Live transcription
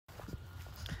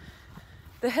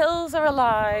The hills are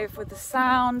alive with the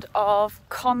sound of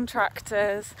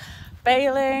contractors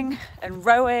baling and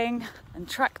rowing and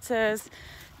tractors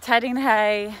tedding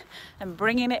hay and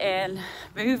bringing it in,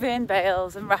 moving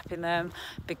bales and wrapping them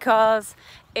because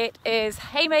it is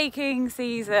haymaking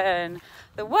season.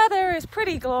 The weather is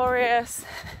pretty glorious.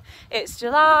 It's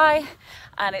July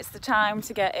and it's the time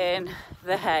to get in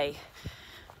the hay.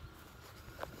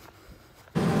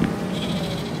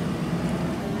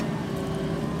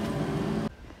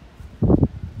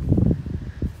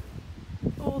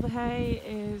 All the hay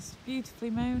is beautifully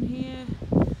mown here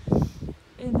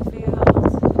in the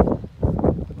fields.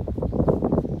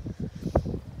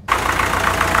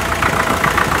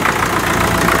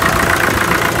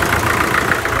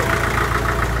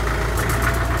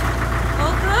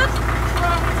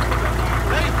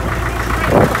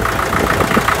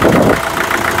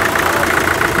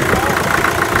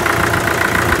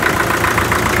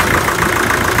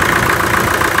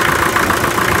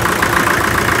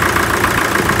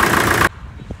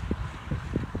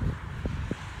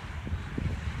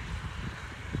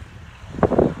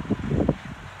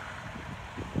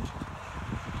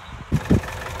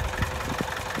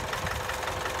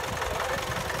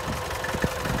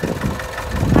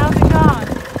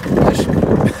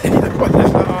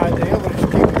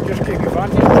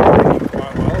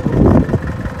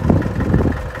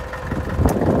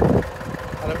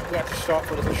 Stop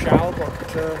for a little shower, but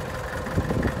that's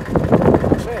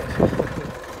it.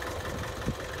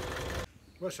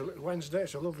 Well, it's Wednesday,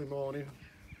 it's a lovely morning,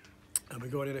 and we're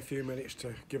going in a few minutes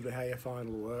to give the hay a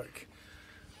final work,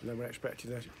 and then we're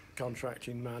expecting the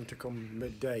contracting man to come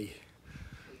midday.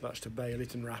 That's to bale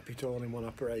it and wrap it all in one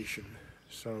operation,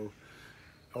 so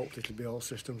hopefully it'll be all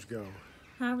systems go.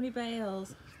 How many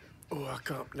bales? Oh, I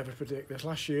can't never predict this.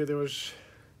 Last year there was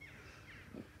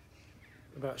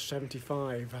about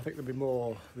 75. I think there'll be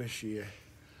more this year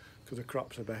because the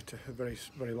crops are better. Very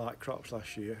light crops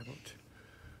last year, but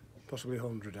possibly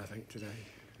 100 I think today.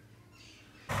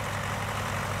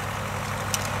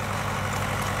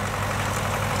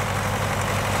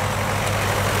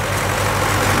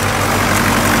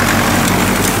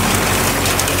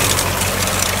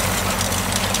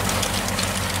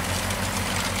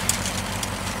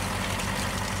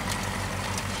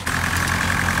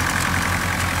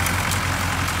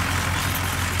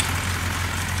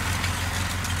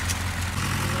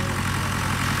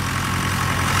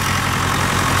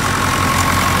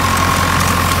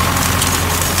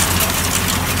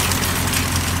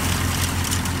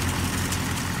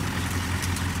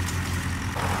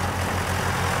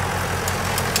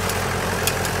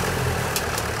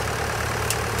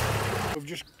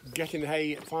 Just getting the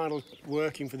hay final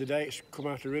working for the day. It's come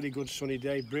out a really good sunny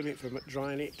day, brilliant for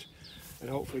drying it, and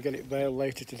hopefully get it baled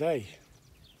later today.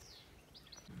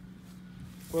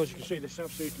 Well, as you can see, this is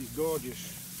absolutely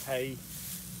gorgeous hay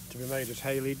to be made as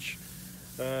haylage.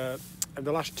 In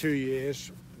the last 2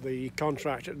 years, the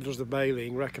contractor that does the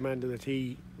baling recommended that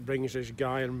he brings this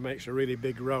guy and makes a really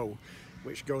big row,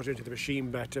 which goes into the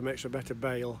machine better, makes a better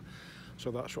bale. So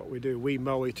that's what we do. We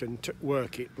mow it and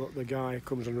work it, but the guy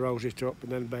comes and rows it up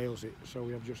and then bales it. So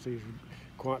we have just these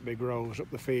quite big rows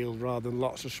up the field rather than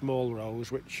lots of small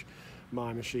rows, which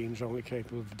my machine's only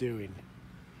capable of doing.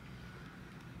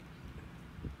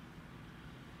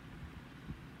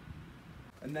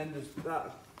 And then there's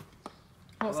that.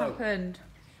 What's happened?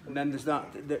 And then there's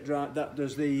that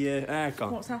does the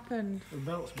aircon. What's happened? The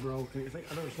belt's broken.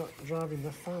 I know it's not driving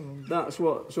the fan. That's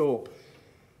what's up.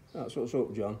 That's what's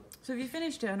up, John. So have you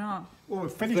finished it or not? Well,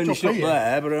 we've Finished up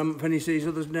there, but I haven't finished these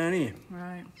others down here.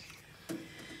 Right.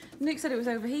 Nick said it was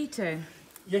overheating.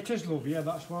 Yeah, it is, love. Yeah,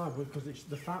 that's why. Because it's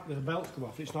the fact that the belt's come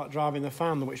off. It's not driving the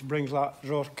fan, which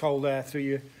draws cold air through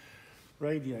your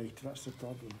radiator. That's the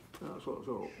problem. That's what's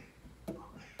up.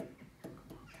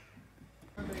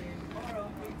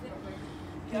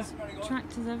 There's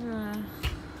tractors everywhere.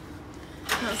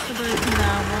 That's the broken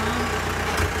down one.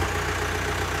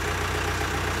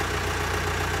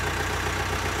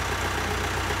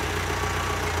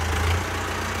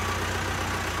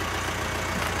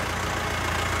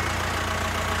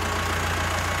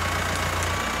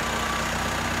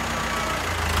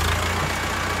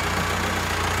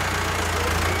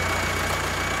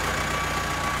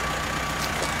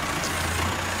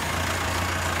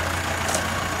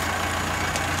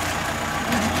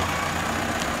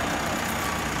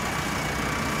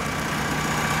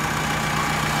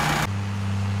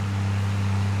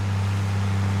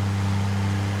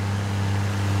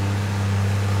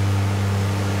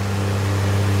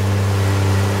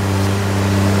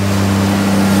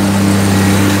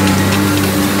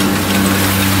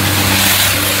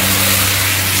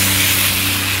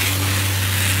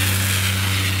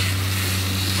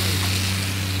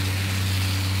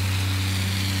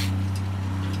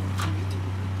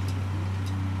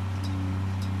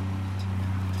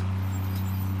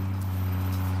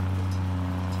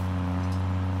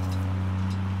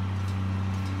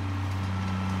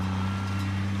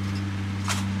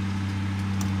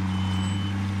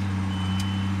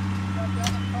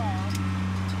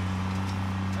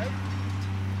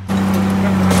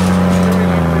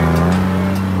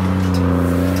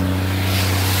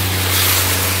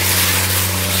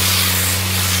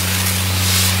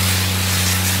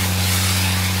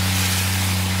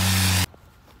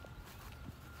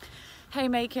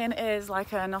 haymaking is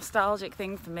like a nostalgic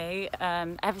thing for me.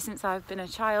 Ever since I've been a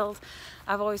child,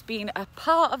 I've always been a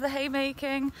part of the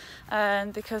haymaking,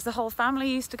 because the whole family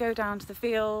used to go down to the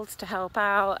fields to help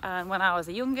out, and when I was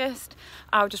the youngest,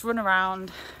 I would just run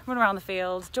around the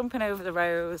fields, jumping over the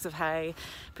rows of hay,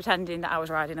 pretending that I was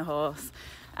riding a horse.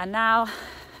 And now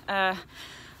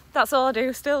that's all I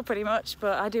do still, pretty much,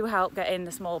 but I do help get in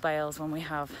the small bales when we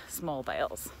have small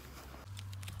bales.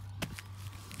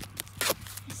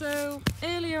 So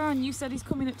earlier on you said he's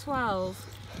coming at 12.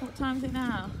 What time is it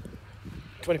now?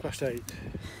 8:20.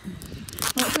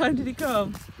 What time did he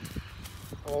come?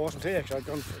 Oh, I wasn't here because I'd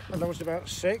gone. I was about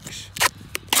 6.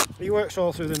 He works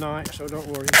all through the night, so don't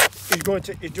worry. He's going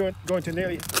to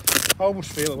nearly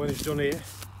Holmesfield when he's done here.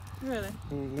 Really?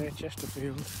 Near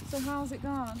Chesterfield. So how's it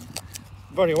gone?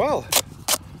 Very well.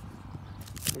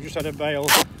 We've just had a bale.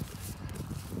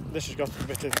 This has got a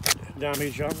bit of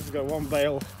damage on. We've got one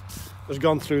bale has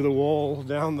gone through the wall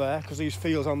down there, because these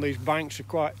fields on these banks are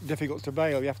quite difficult to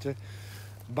bale. You have to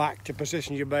back to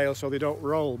position your bale so they don't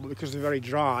roll, but because they're very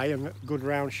dry and good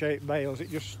round shaped bales, it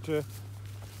just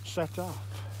set off.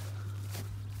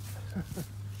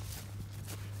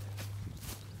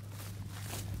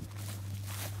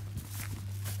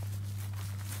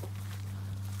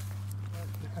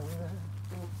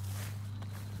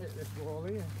 Hit this wall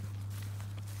here.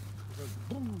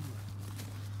 Boom.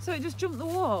 So it just jumped the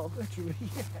wall? Literally,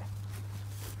 yeah.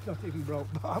 Not even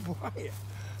broke barbed wire.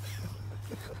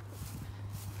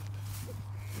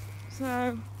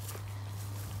 So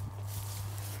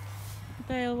the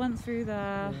bale went through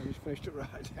there. Yeah, he's finished it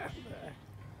right down there.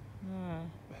 Yeah.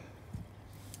 Yeah.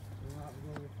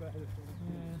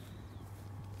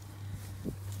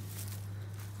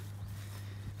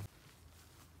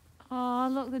 Oh,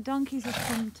 look, the donkeys have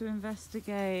come to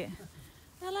investigate.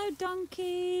 Hello,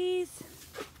 donkeys.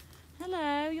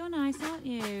 Hello, you're nice, aren't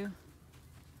you?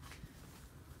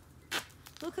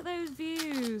 Look at those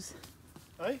views.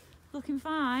 Hey? Looking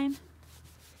fine.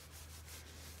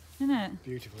 Isn't it?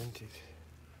 Beautiful, isn't it?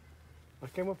 I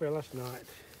came up here last night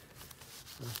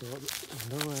and I thought,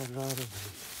 no, I'd rather be.